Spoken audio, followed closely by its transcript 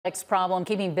Next problem,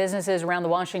 keeping businesses around the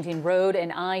Washington Road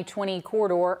and I-20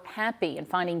 corridor happy and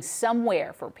finding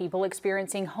somewhere for people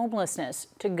experiencing homelessness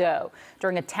to go.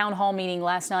 During a town hall meeting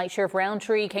last night, Sheriff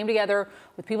Roundtree came together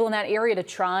with people in that area to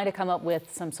try to come up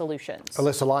with some solutions.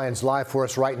 Alyssa Lyons live for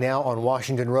us right now on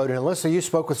Washington Road. And Alyssa, you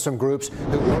spoke with some groups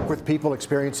who work with people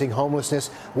experiencing homelessness.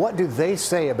 What do they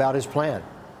say about his plan?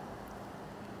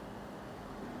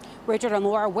 Richard and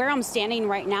Laura, where I'm standing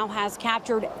right now has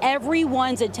captured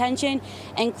everyone's attention,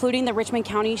 including the Richmond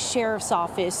County Sheriff's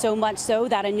Office. So much so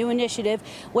that a new initiative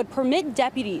would permit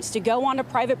deputies to go onto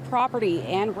private property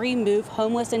and remove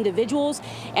homeless individuals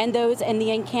and those in the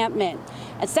encampment.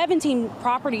 And 17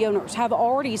 property owners have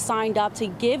already signed up to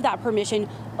give that permission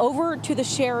over to the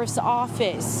Sheriff's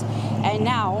Office. And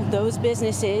now those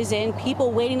businesses and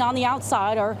people waiting on the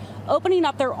outside are opening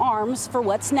up their arms for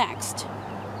what's next.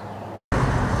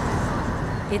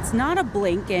 It's not a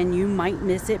blink and you might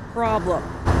miss it problem.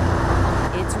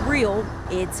 It's real,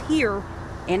 it's here,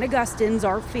 and Augustins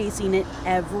are facing it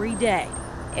every day.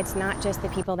 It's not just the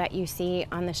people that you see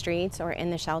on the streets or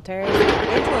in the shelters.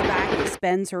 Angela Back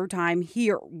spends her time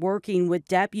here working with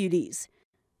deputies.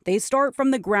 They start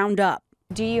from the ground up.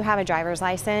 Do you have a driver's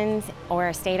license or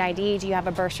a state ID? Do you have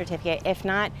a birth certificate? If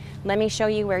not, let me show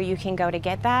you where you can go to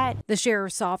get that. The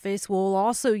Sheriff's Office will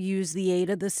also use the aid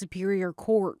of the Superior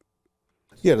Court.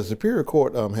 Yeah, the Superior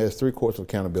Court has 3 courts of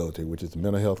accountability, which is the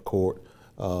Mental Health Court,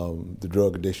 the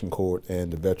Drug Addiction Court,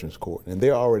 and the Veterans Court. And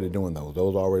they're already doing those.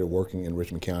 Those are already working in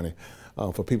Richmond County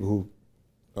for people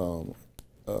who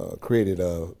created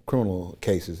criminal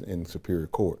cases in Superior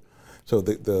Court. So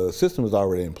the system is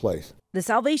already in place. The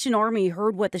Salvation Army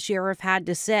heard what the sheriff had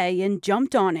to say and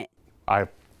jumped on it. I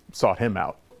sought him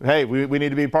out. Hey, we need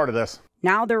to be part of this.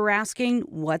 Now they're asking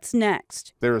what's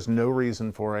next. There is no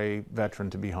reason for a veteran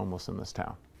to be homeless in this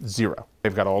town. Zero.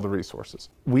 They've got all the resources.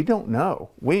 We don't know.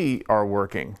 We are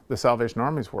working, the Salvation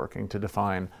Army's working to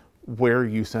define where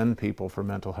you send people for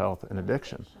mental health and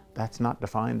addiction. That's not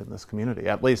defined in this community,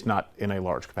 at least not in a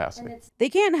large capacity. They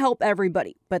can't help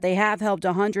everybody, but they have helped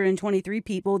 123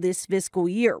 people this fiscal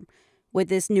year. With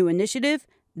this new initiative,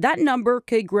 that number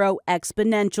could grow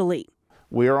exponentially.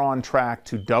 We are on track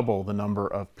to double the number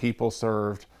of people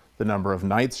served, the number of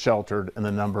nights sheltered, and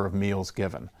the number of meals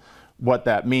given. What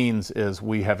that means is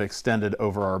we have extended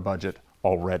over our budget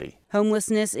already.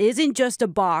 Homelessness isn't just a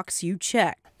box you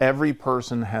check. Every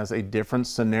person has a different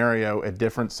scenario, a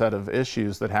different set of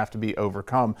issues that have to be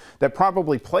overcome that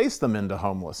probably place them into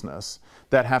homelessness,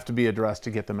 that have to be addressed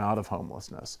to get them out of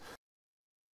homelessness.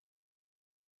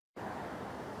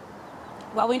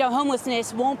 Well, we know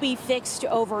homelessness won't be fixed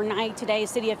overnight. Today,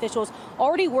 city officials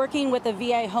already working with the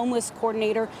VA homeless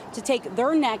coordinator to take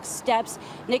their next steps.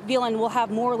 Nick Veland will have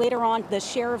more later on the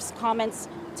sheriff's comments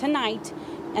tonight.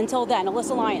 Until then,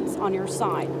 Alyssa Lyons on your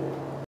side.